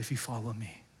says, but if you follow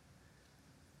me,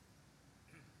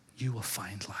 you will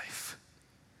find life.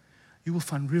 You will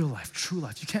find real life, true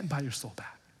life. You can't buy your soul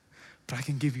back, but I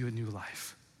can give you a new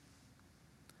life.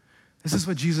 This is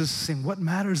what Jesus is saying. What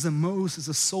matters the most is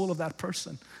the soul of that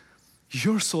person.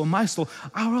 Your soul, my soul,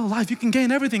 our life. You can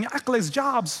gain everything, accolades,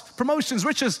 jobs, promotions,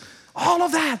 riches, all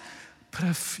of that. But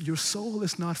if your soul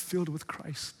is not filled with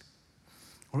Christ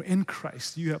or in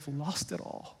Christ, you have lost it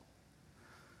all.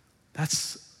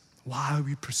 That's why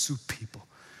we pursue people.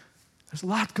 There's a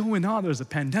lot going on. There's a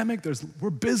pandemic.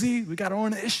 We're busy. We got our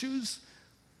own issues.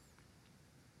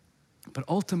 But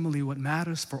ultimately, what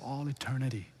matters for all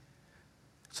eternity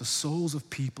is the souls of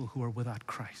people who are without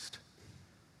Christ.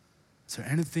 Is there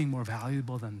anything more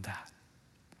valuable than that?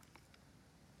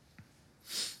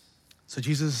 So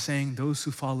Jesus is saying, those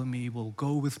who follow me will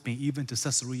go with me even to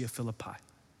Caesarea Philippi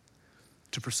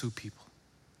to pursue people.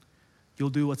 You'll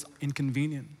do what's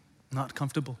inconvenient, not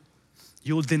comfortable.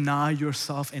 You'll deny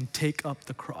yourself and take up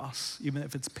the cross, even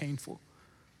if it's painful,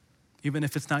 even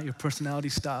if it's not your personality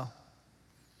style.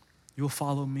 You'll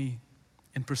follow me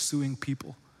in pursuing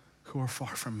people who are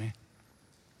far from me.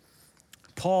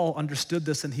 Paul understood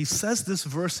this, and he says this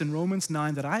verse in Romans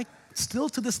 9 that I still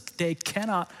to this day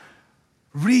cannot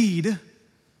read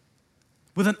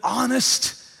with an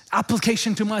honest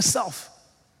application to myself.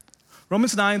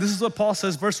 Romans 9, this is what Paul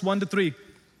says, verse 1-3.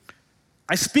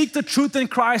 I speak the truth in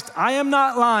Christ. I am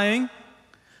not lying.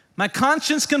 My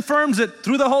conscience confirms it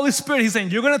through the Holy Spirit. He's saying,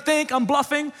 you're going to think I'm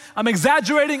bluffing, I'm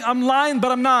exaggerating, I'm lying,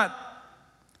 but I'm not.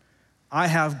 I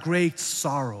have great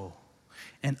sorrow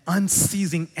and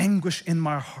unceasing anguish in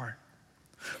my heart.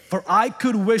 For I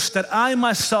could wish that I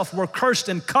myself were cursed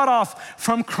and cut off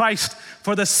from Christ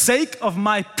for the sake of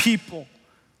my people,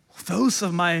 those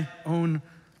of my own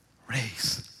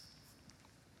race.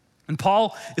 And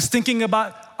Paul is thinking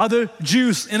about other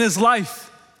Jews in his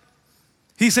life.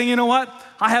 He's saying, you know what?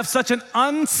 I have such an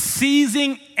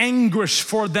unceasing anguish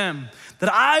for them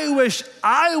that I wish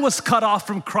I was cut off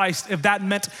from Christ if that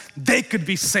meant they could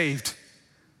be saved.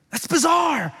 That's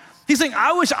bizarre. He's saying,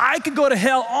 I wish I could go to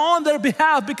hell on their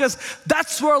behalf because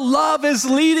that's where love is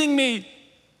leading me.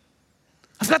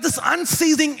 I've got this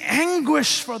unceasing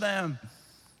anguish for them.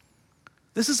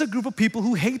 This is a group of people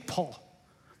who hate Paul.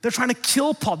 They're trying to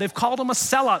kill Paul. They've called him a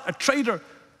sellout, a traitor.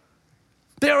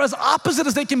 They are as opposite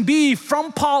as they can be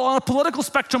from Paul on a political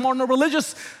spectrum or on a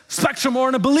religious spectrum or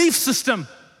in a belief system.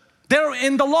 They're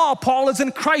in the law. Paul is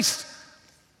in Christ.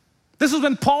 This is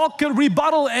when Paul could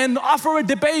rebuttal and offer a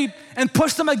debate and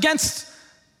push them against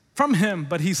from him.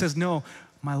 But he says, no,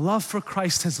 my love for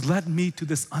Christ has led me to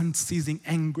this unceasing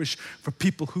anguish for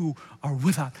people who are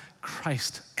without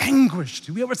Christ. Anguish.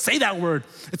 Do we ever say that word?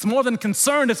 It's more than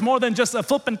concern. It's more than just a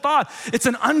flippant thought. It's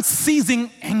an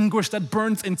unceasing anguish that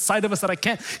burns inside of us that I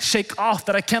can't shake off,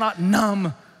 that I cannot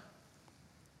numb.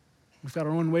 We've got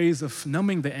our own ways of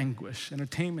numbing the anguish.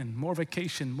 Entertainment, more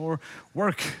vacation, more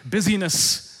work,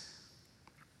 busyness.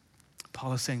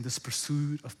 Paul is saying this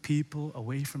pursuit of people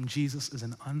away from Jesus is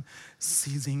an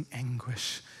unceasing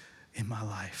anguish in my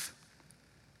life.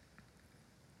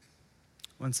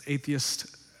 Once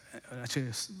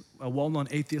a well-known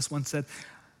atheist once said,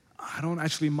 I don't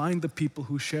actually mind the people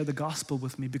who share the gospel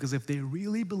with me because if they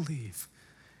really believe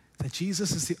that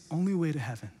Jesus is the only way to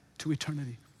heaven, to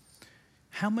eternity,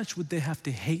 how much would they have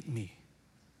to hate me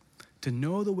to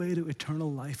know the way to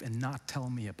eternal life and not tell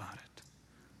me about it?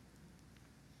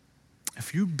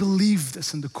 If you believe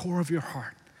this in the core of your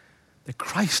heart, that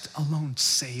Christ alone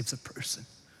saves a person,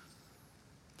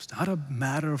 it's not a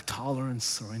matter of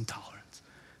tolerance or intolerance.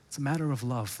 It's a matter of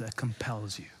love that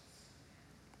compels you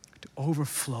to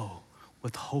overflow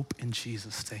with hope in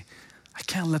Jesus. Say, I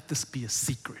can't let this be a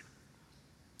secret.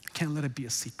 I can't let it be a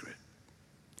secret.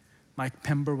 Mike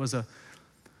Pember was a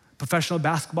professional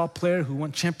basketball player who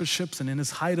won championships, and in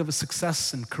his height of his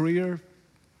success and career,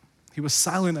 he was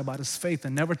silent about his faith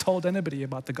and never told anybody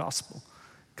about the gospel.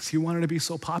 because he wanted to be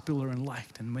so popular and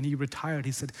liked. And when he retired,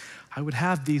 he said, I would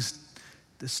have these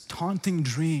taunting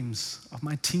dreams of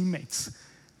my teammates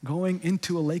going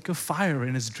into a lake of fire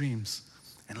in his dreams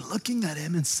and looking at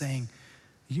him and saying,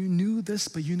 you knew this,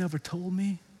 but you never told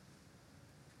me.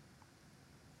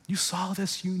 You saw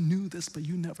this, you knew this, but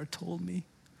you never told me.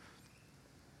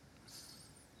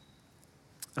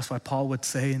 That's why Paul would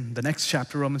say in the next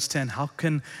chapter, Romans 10, how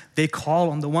can they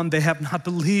call on the one they have not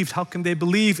believed? How can they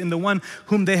believe in the one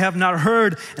whom they have not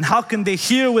heard? And how can they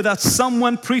hear without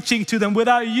someone preaching to them,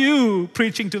 without you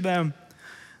preaching to them?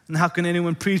 And how can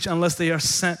anyone preach unless they are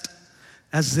sent?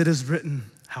 As it is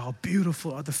written, how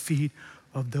beautiful are the feet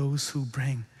of those who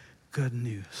bring good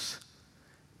news.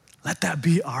 Let that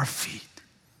be our feet.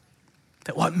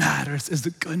 That what matters is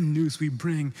the good news we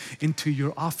bring into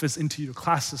your office, into your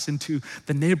classes, into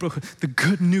the neighborhood. The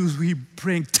good news we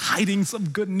bring, tidings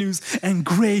of good news and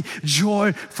great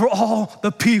joy for all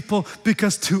the people,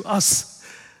 because to us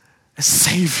a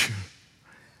Savior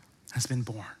has been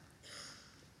born.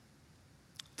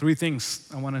 3 things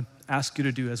I want to ask you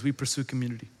to do as we pursue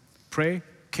community. Pray,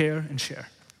 care, and share.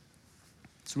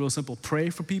 It's real simple.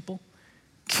 Pray for people,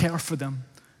 care for them,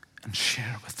 and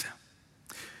share with them.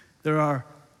 There are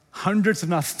hundreds, if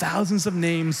not thousands, of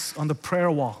names on the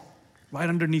prayer wall right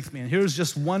underneath me. And here's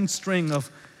just one string of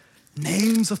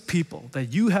names of people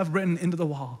that you have written into the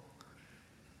wall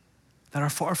that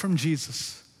are far from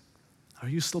Jesus. Are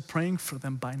you still praying for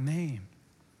them by name?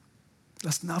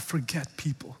 Let's not forget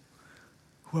people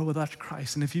who are without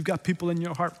Christ. And if you've got people in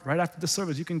your heart, right after the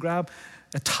service, you can grab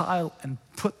a tile and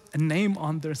put a name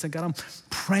on there and say, God, I'm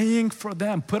praying for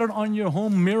them. Put it on your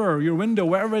home mirror, your window,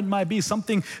 wherever it might be,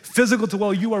 something physical to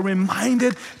where you are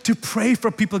reminded to pray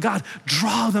for people. God,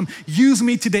 draw them. Use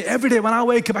me today. Every day when I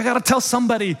wake up, I got to tell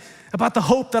somebody about the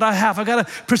hope that I have. I got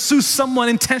to pursue someone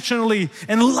intentionally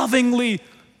and lovingly.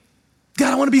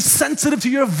 God, I want to be sensitive to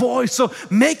your voice, so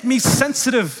make me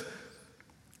sensitive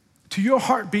to your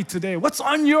heartbeat today. What's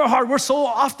on your heart? We're so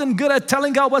often good at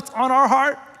telling God what's on our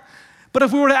heart. But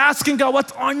if we were to ask God,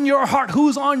 what's on your heart?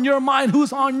 Who's on your mind?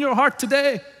 Who's on your heart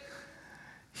today?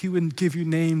 He would give you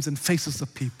names and faces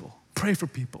of people. Pray for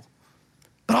people.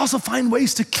 But also find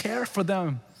ways to care for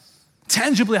them.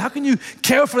 Tangibly, how can you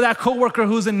care for that coworker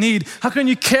who's in need? How can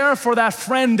you care for that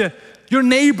friend, your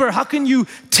neighbor? How can you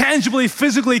tangibly,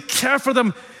 physically care for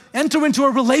them? Enter into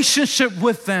a relationship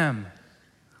with them.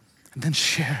 And then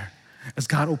share. As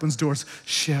God opens doors,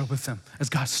 share with them. As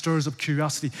God stirs up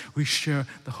curiosity, we share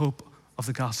the hope of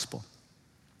the gospel.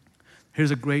 Here's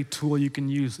a great tool you can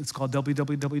use. It's called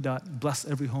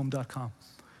www.blesseveryhome.com.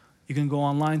 You can go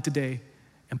online today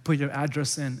and put your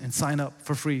address in and sign up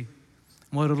for free.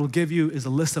 And what it'll give you is a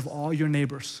list of all your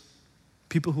neighbors,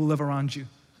 people who live around you.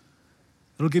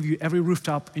 It'll give you every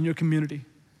rooftop in your community.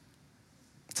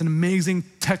 It's an amazing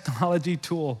technology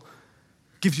tool.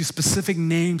 It gives you specific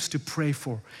names to pray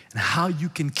for and how you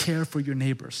can care for your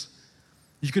neighbors.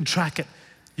 You can track it.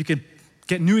 You can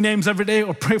get new names every day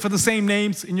or pray for the same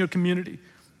names in your community.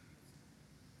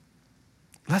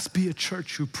 Let's be a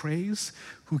church who prays,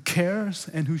 who cares,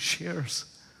 and who shares.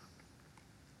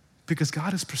 Because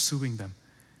God is pursuing them.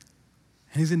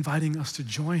 And He's inviting us to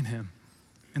join Him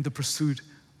in the pursuit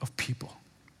of people.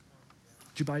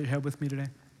 Would you bow your head with me today?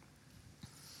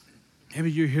 Maybe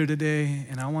you're here today,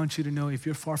 and I want you to know if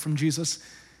you're far from Jesus,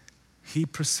 He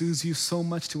pursues you so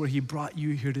much to where He brought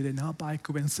you here today, not by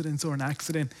coincidence or an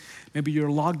accident. Maybe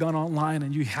you're logged on online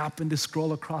and you happen to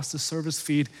scroll across the service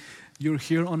feed. You're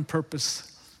here on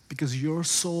purpose because your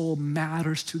soul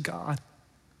matters to God.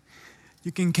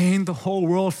 You can gain the whole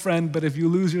world, friend, but if you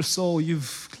lose your soul,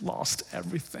 you've lost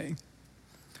everything.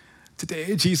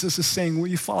 Today, Jesus is saying, will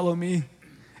you follow me?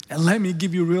 And let me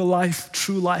give you real life,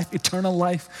 true life, eternal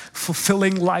life,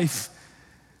 fulfilling life.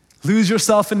 Lose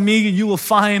yourself in me and you will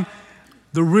find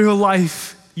the real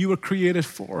life you were created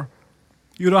for.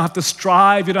 You don't have to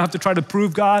strive. You don't have to try to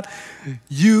prove God.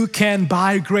 You can,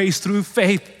 by grace, through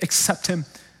faith, accept Him.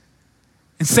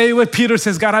 And say what Peter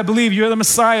says, God, I believe you're the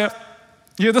Messiah.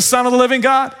 You're the Son of the living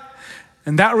God.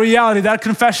 And that reality, that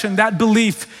confession, that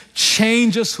belief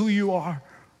changes who you are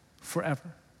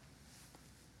forever.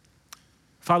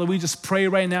 Father, we just pray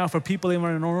right now for people in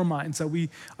our minds that we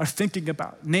are thinking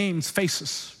about, names,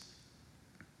 faces.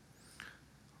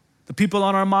 The people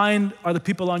on our mind are the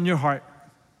people on your heart.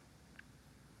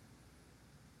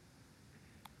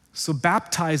 So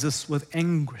baptize us with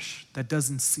anguish that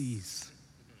doesn't cease.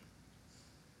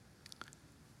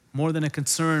 More than a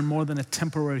concern, more than a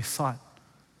temporary thought.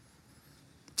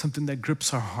 Something that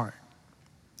grips our heart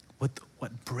with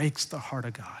what breaks the heart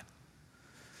of God.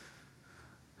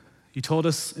 You told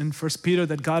us in 1 Peter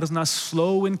that God is not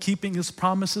slow in keeping his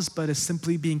promises, but is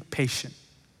simply being patient,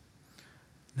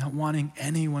 not wanting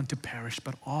anyone to perish,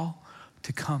 but all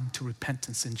to come to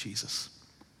repentance in Jesus.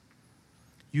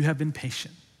 You have been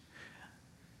patient.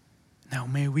 Now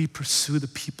may we pursue the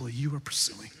people you are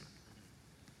pursuing.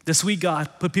 This week, God,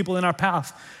 put people in our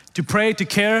path to pray, to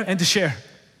care, and to share.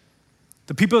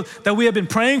 The people that we have been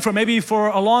praying for, maybe for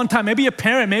a long time, maybe a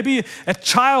parent, maybe a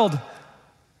child,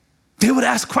 they would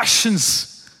ask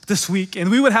questions this week,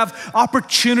 and we would have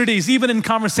opportunities, even in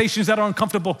conversations that are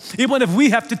uncomfortable, even if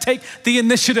we have to take the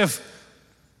initiative.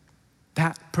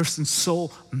 That person's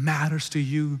soul matters to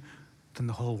you than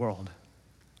the whole world.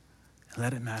 And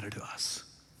let it matter to us.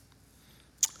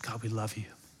 God, we love you.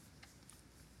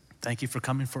 Thank you for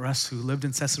coming for us who lived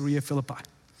in Caesarea Philippi,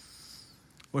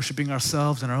 worshiping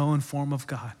ourselves in our own form of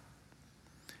God.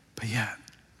 But yet,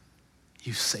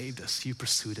 you saved us, you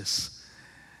pursued us.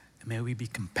 And may we be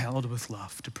compelled with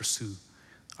love to pursue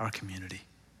our community.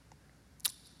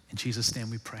 In Jesus' name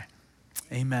we pray.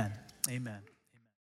 Amen. Amen.